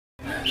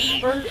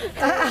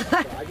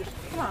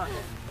Come on.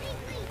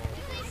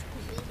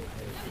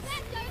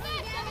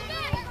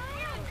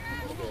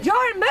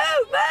 Jordan, move!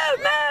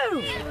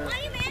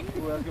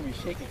 Ooh, that's gonna be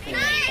shaky.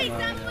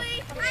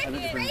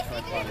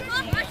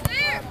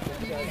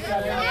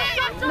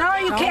 No,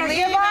 you can't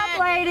give up,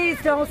 ladies.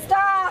 Don't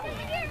stop.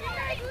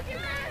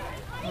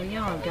 Oh,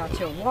 y'all got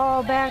your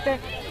wall back there.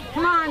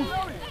 Come on.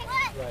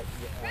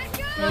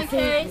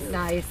 Okay.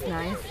 Nice.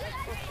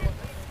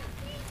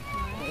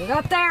 Get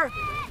up there.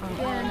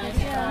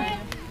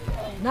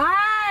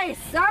 Nice.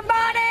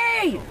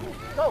 Somebody.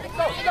 Go.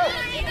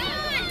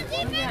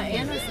 Yeah,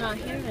 Anna's not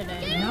here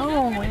today.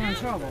 No, we're in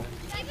trouble.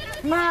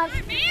 Come on.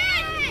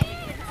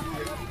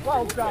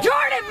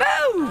 Jordan,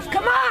 move.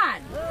 Come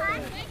on.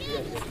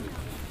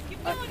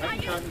 I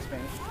can count in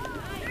Spanish.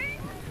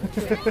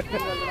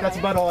 That's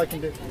about all I can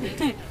do.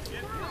 Can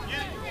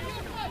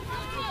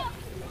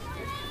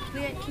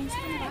you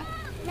sit on the back?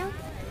 No.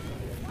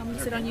 I'm going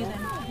to sit on you then.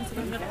 You can sit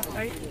on the middle. All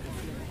right?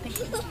 Thank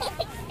you.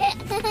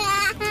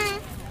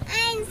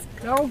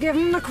 Go give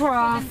him the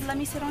cross. Let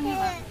me sit on your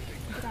lap.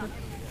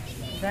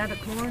 Is that a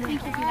corner?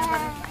 Thank you, peanut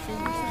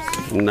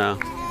butter. No.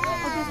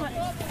 Oh, guess what?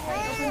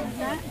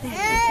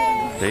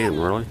 Damn,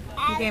 really?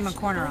 You gave him a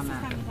corner on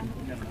that.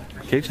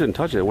 Casey didn't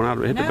touch it. It went out,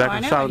 hit the back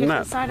of the side of the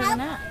net. Side of the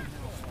net.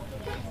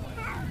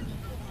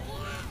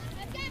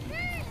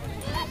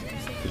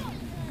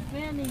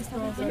 Man, these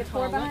girls are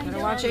tall. Better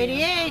watch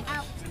 88.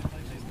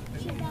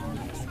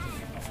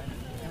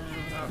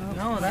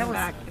 No, that was.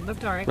 It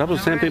looked all right. That was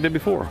the same thing they did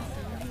before.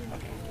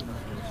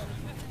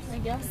 I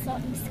guess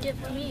something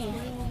skipped me.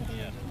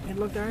 It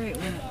looked all right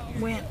when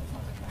it went.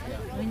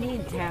 We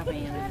need Tabby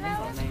in the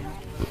middle now.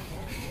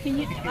 Can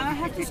you? I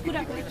have to scoot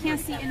up. I can't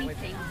see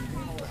anything.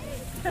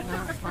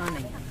 Not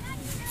funny.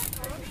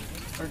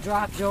 Or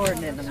drop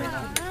Jordan in the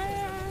middle.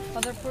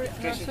 Oh,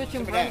 they're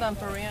switching Brenda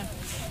for Ryan.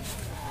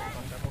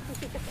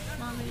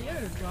 Mommy, you're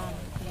a drama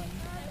queen.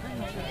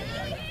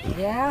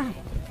 Yeah?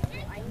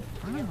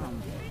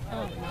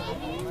 Oh,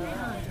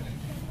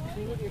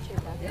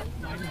 Yep.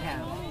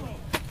 Yeah.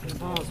 The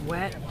ball's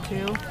wet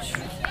too.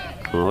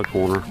 Another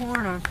corner.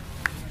 Corner.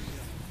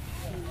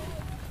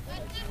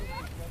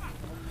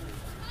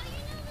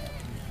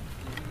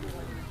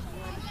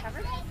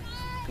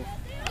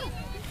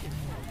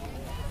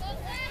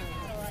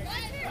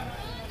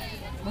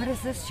 What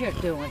is this chick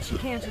doing? She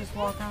can't just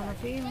walk on the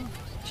field.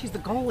 She's the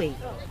goalie.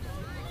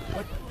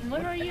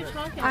 what are you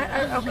talking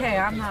about? Okay,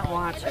 I'm not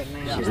watching,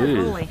 man. She's the Jeez.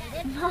 goalie.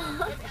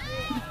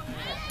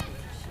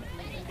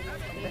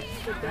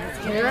 Let's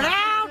get it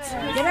out!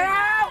 Get it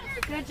out!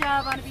 Good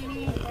job,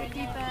 Anabini. Good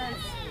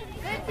defense.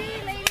 Good D,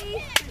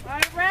 ladies. All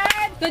right,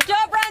 Red. Good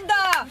job,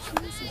 Brenda!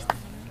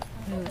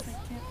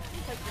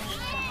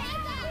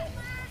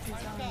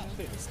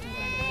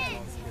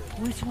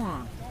 Which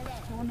one?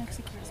 The one next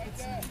to Chris.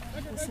 It's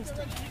the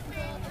sister.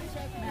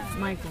 It's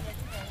Michael.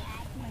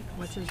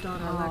 What's his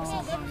daughter,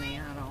 Alexis? Honey,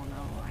 I don't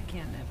know. I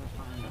can't never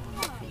find her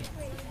on the field.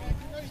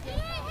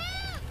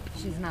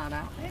 She's not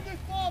out there.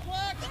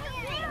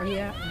 Oh,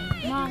 yeah.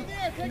 Mom,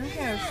 your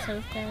hair is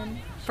so thin.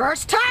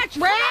 First touch,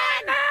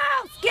 Red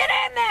Mouse! Get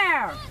in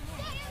there!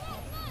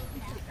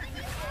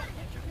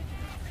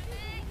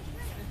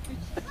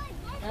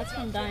 That's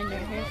from dyeing your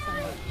hair so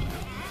much.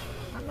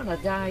 I'm gonna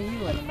dye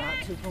you at about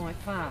 2.5.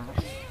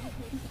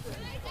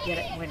 Get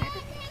it, win it.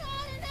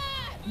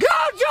 Go,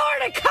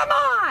 Jordan! Come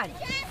on!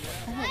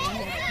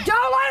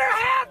 Don't let her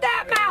have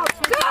that mouse!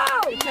 Go!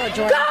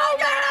 Go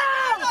now!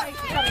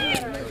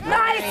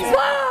 Nice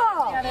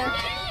ball!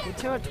 You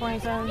 2 at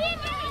 27.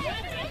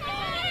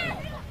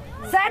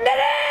 Send it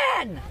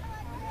in!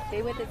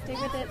 Stay with it, stay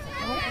with it.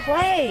 Don't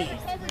play.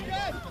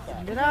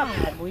 Send it up.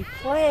 We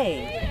play.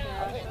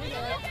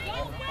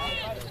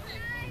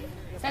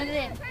 Send it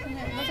in.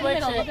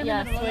 Switch it.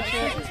 Yeah, switch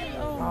it.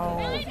 Oh.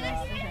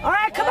 All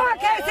right, come on,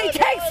 Casey.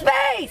 Take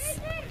space.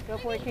 Go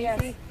for it,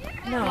 Casey.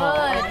 No. Good.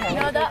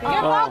 No, that.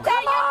 Oh,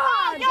 come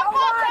on. Don't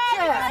watch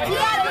it. You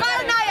got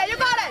it, Naya. You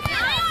got it.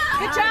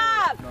 Good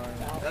job.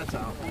 That's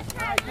out.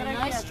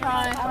 Nice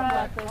try.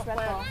 Red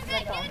ball.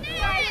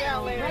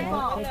 Red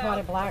ball. They got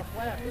it black.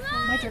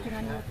 My jerking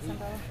on you with some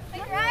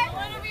umbrella.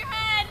 One over your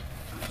head.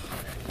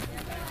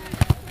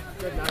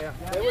 Good, Naya.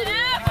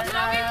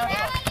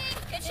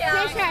 Good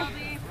job.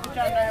 Good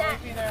job, Naya.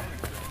 Wait be there.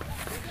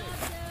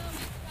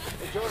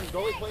 Hey, Jordan,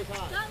 goalie plays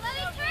high. Don't let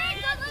it turn.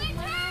 Don't let it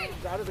turn.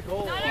 He's out of the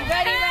goal. Be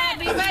ready, Red.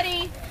 Be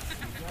ready.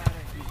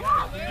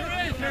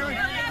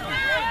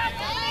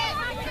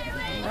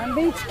 Run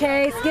beach,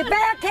 Case. Get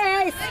back,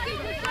 Case.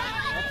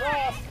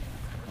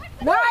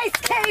 Nice,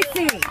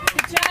 Casey.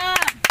 Good job.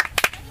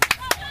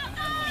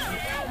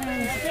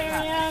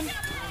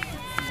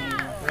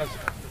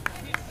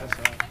 That's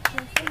out.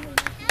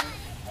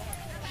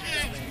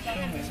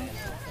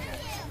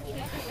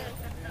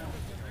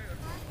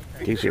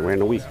 Casey ran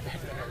the week.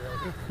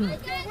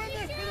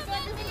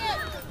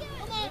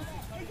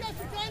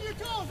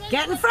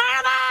 Get in front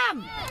of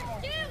him.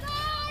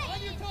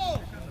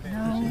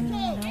 No.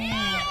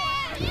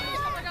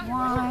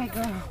 Why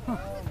go?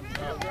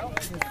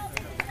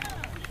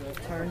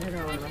 Turned it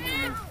over.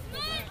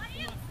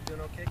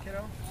 okay,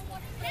 kiddo?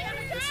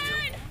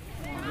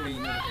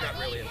 Not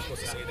really. I'm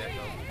supposed to say that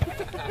though.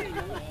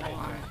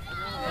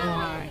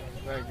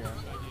 There you go.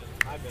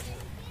 I missed it.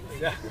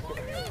 Yeah.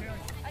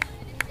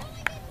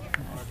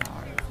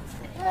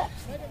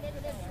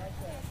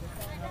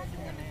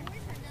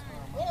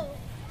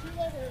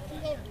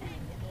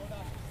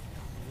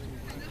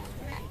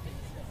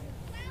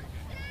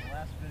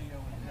 Last video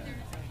was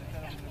they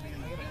said it was going to be in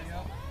the video.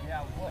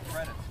 Yeah, with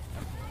credits.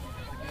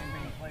 The game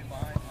being played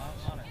behind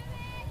on it.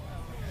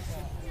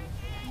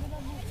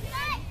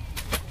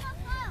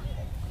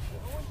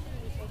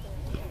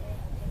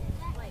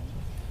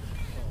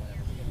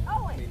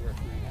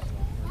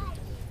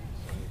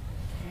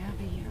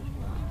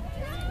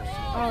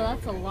 Oh,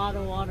 that's a lot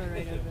of water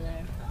right over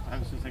there. I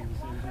was just thinking the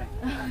same thing.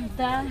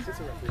 That.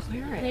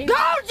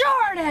 Go,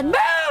 Jordan!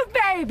 Move,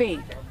 baby!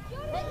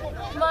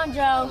 Come on,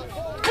 Joe.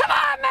 Come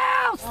on,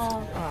 Mouse!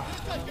 Oh.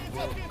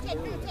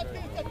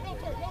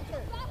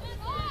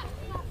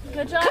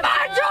 Good job. Come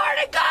on,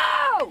 Jordan,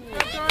 go!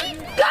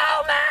 Go,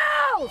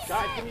 Mouse!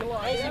 Guys, give me a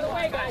line. Get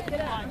away, guys. Get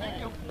out.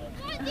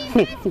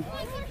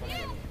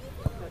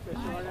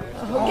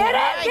 Get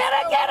it, get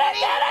it, get it,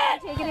 get it!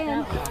 Take it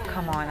in.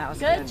 Come on, that was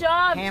Good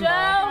job, Handball.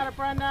 Joe. Got it,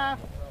 Brenda.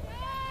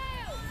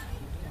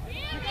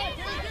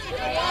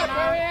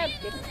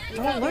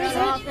 Oh, where's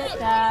Drop it? it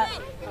back.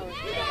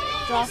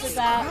 Drop it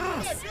back.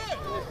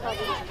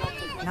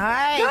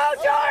 Nice. Go,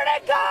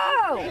 Jordan, go!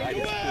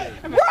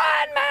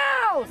 Run,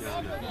 Mouse!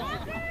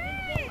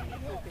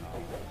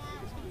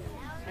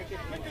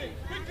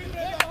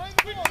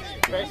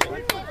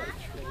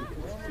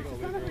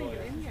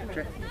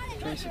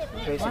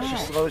 Tracy, she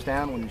slows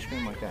down when you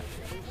scream like that.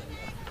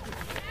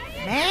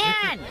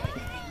 Man!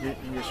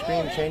 Your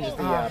scream changes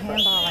the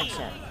handball like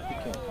that. You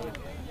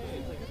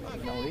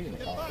can't. No reason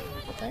to call it.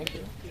 But thank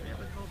you.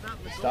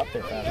 Stop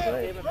there fast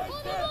break.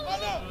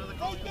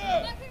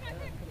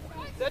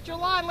 Set your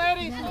line,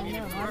 ladies.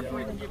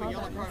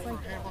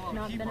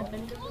 Not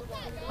benefiting.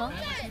 Huh?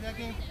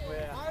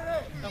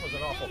 That was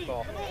an awful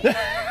call.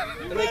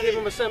 And they gave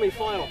him a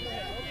semi-final.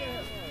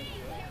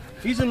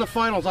 If he's in the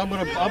finals, I'm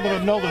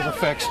gonna know there's a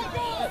fix.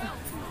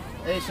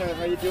 Hey, sir,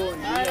 how you doing?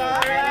 Ready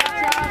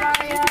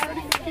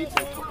for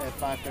pizza at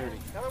 5:30.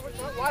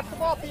 Watch the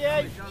ball,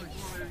 PA.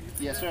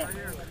 Yes, sir.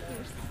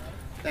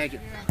 Thank you.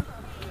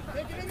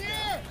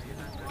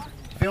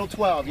 Field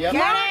 12, yep.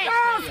 Get it,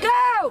 girls,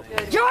 go!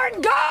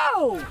 Jordan,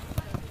 go!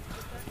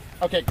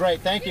 Okay,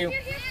 great, thank you.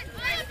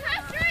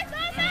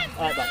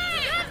 All right, bye.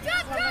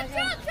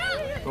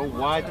 Go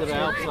wide to the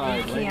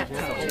outside. Can't Hit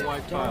the whole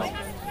wide pile.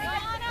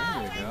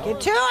 Get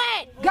to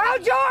it! Go,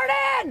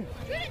 Jordan!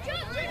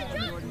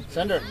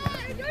 Send her.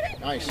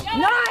 Nice.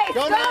 Nice,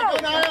 Go, Naya, go,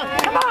 Naya.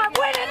 Come on,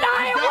 win it,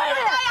 Naya, win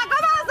it!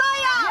 Come on,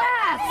 Zaya!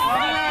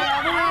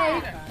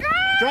 Yes!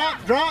 Drop,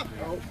 drop.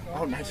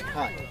 Oh, nice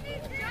cut.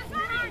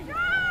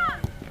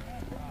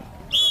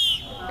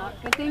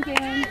 Good thinking.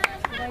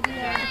 Good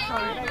idea.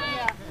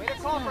 Way to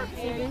call for it.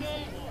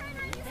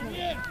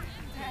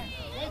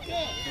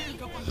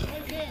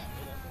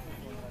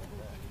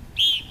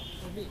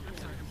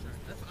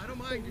 I don't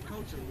mind you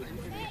coaching.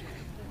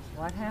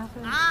 What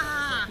happened?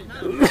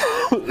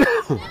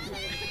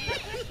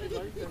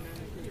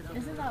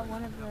 Isn't that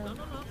one of the...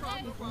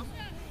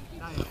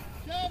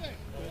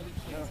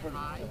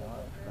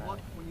 Look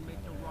when you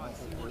make the run,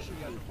 see where she is,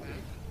 okay?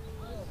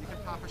 You can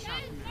pop a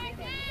shot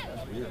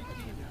from here.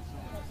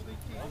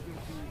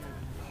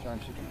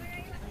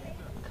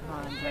 Come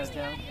on,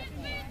 JoJo.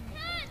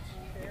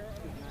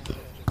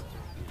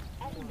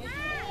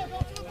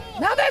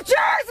 Now that's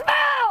yours,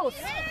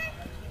 Mouse!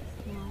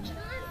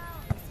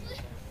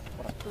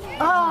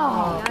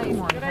 Oh,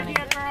 good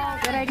idea,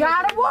 girls. Good idea.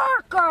 Gotta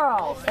work,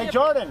 girls. Hey,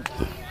 Jordan.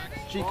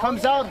 She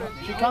comes out.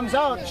 She comes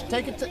out.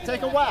 Take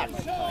a whack.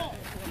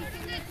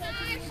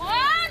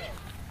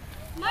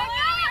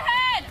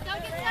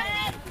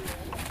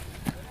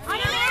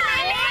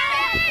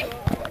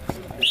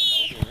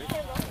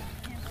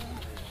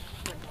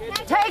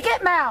 Take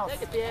it, Mouse.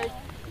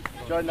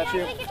 Jordan, that's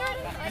you.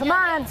 Come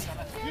on.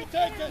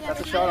 That's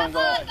a shot on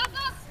goal.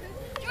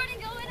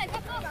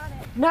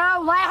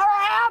 No, let her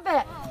have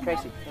it.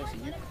 Tracy,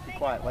 you be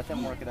quiet. Let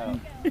them work it out.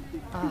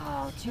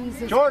 Oh,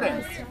 Jesus.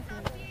 Jordan. Christ.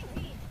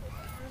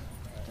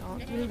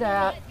 Don't do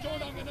that.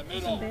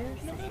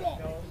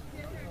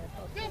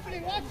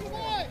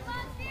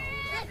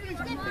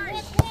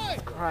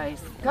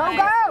 Christ. Go,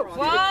 go!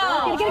 Wow!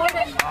 Oh!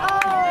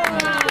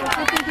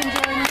 Good thinking,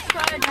 Jordan.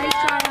 Nice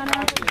try, Anna.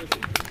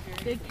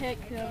 Big kick.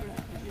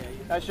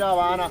 Nice job,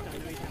 Anna.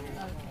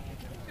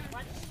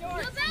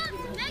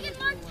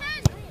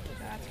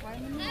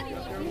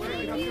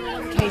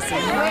 Casey,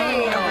 way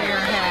over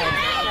your head.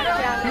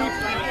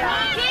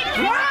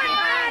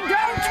 Ryan,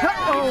 don't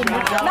touch. Oh, my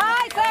God.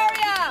 Nice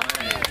area.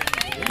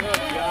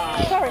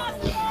 Sorry.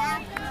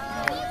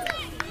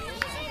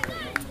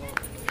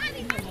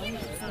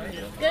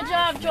 Good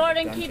job,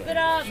 Jordan. Keep it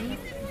up.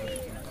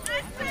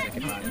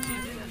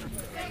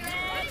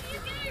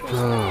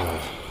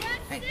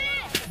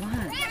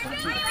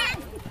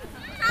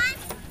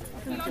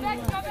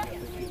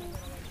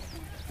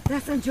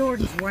 That's in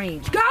Jordan's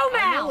range. Go,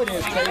 Mouse!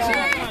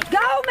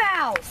 Go,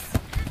 Mouse!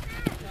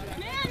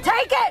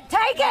 Take it!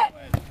 Take it!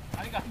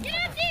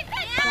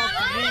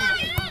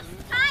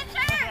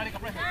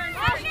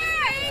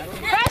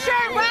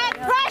 Pressure, Red,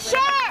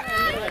 pressure!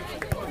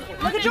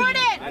 Look at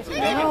Jordan!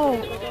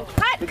 No.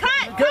 Cut,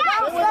 cut, Go,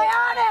 cut! stay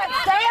on it!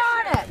 Stay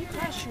on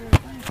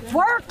it!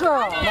 Work,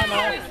 girl!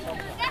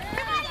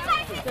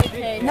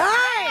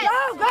 Nice! Go,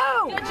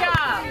 go! Good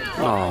job!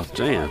 Oh,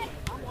 damn.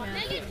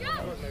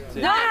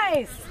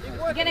 Nice!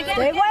 You're gonna get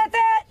Stay it. with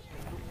it!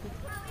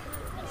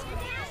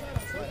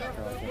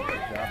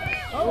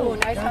 Oh,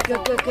 nice.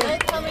 Good, good, good.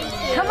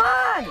 Come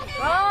on!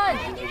 Run.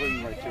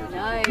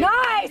 Nice.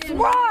 Nice!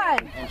 Run!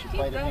 And she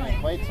played it in the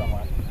plate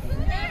somewhere.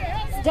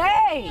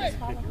 Stay!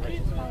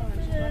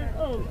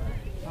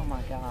 Oh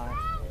my God.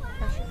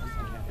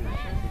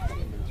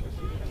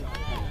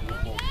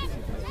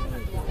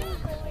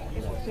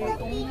 Keep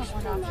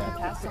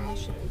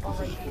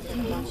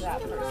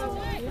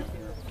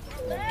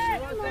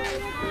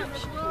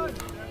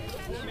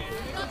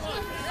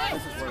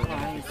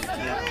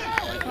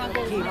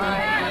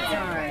right, that's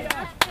all right.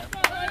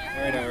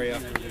 All right, Aria.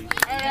 Good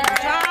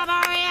job,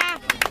 Aria!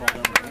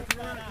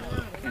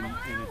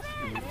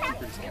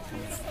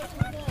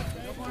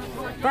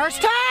 First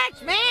touch,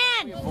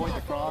 man! Avoid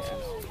the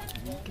crosses.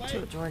 Get to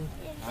it, Jordan.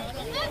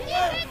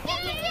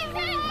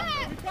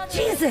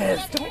 Jesus,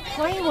 don't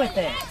play with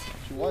it.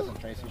 She wasn't,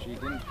 Tracy.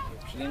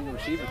 She didn't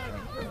receive it.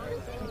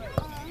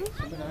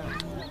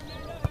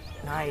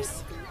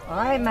 Nice. All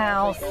right,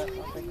 Mouse.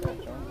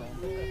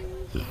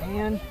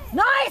 And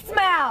nice,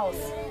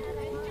 Mouse.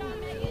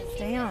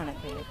 Stay on it,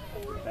 babe.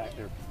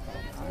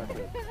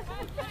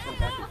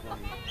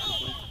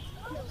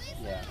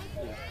 Yeah.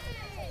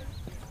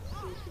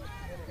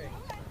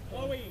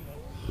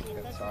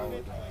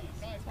 Good,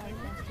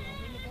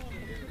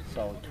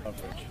 solid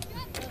coverage.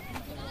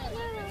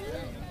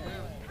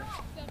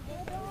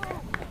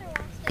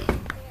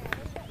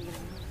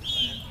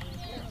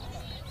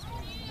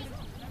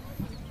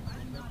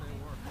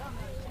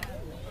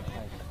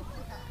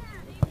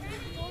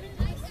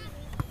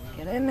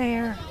 Get in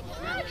there.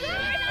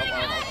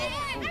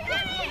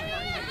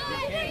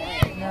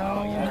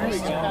 No,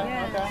 nice job.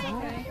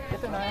 Get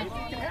the knife.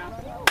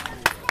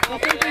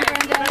 Good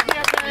job,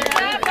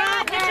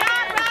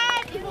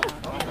 Red!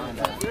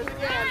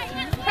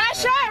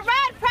 Pressure,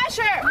 Red,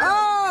 pressure!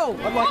 Oh!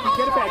 Unlucky.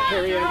 Get it back,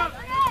 Carrie Ann.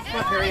 Come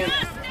on, Carrie Ann.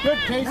 Good,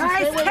 Casey. Stay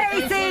Nice, with it,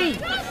 Casey!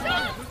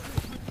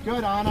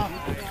 Good, Anna.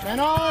 And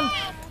on.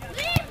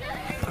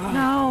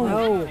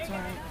 No.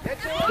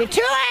 Get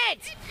to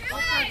it!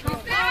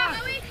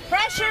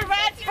 Pressure,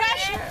 Red,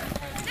 pressure!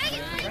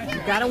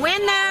 You gotta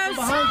win those.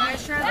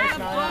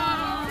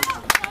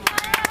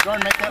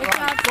 Jordan, make that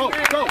run. Go,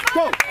 go,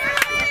 go!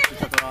 She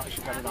took it off.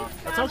 She cut it off.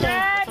 That's okay.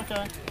 That's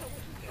okay.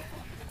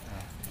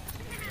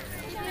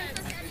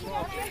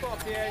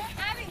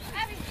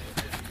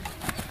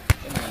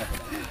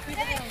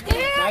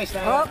 Nice,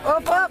 Anna. Up,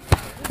 up, up.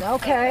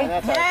 Okay.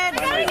 That's all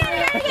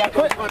right. Yeah,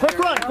 quick run, quick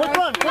run, quick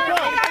run. Quick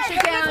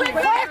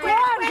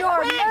run,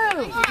 Jordan.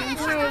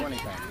 Move.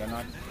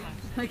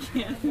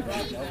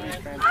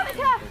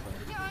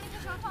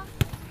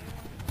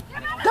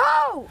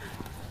 Go!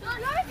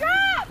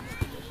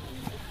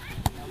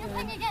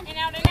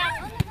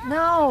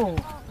 No.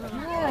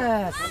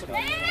 Yes.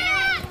 Quick!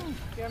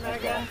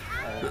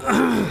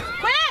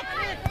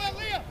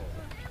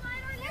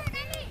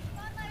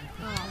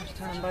 First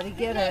time, buddy.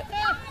 Get it.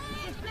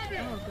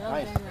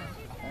 Nice.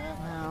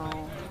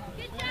 No.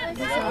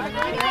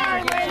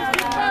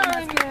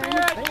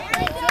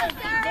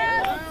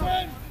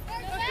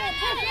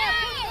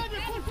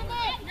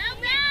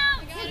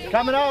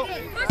 Coming out.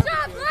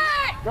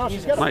 Girl,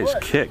 she's got a Nice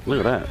foot. kick.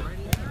 Look at that.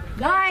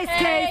 Nice,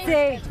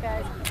 Casey.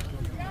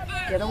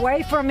 Get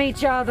away from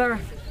each other.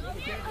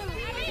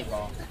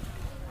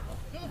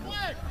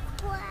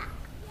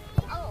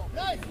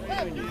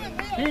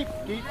 Keep.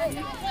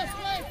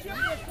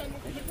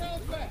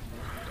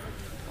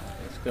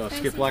 It's going to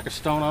skip like a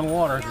stone on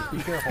water. Just be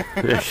careful.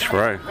 That's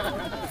right.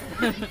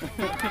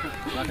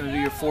 It's not going to do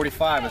your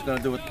 45. It's going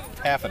to do it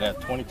half of that,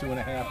 22 and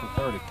a half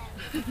or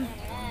 30.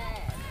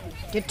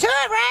 Get to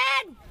it,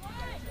 Red.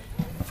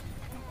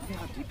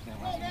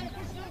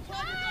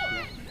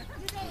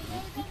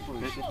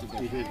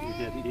 He did.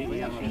 He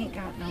ain't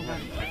got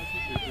nobody.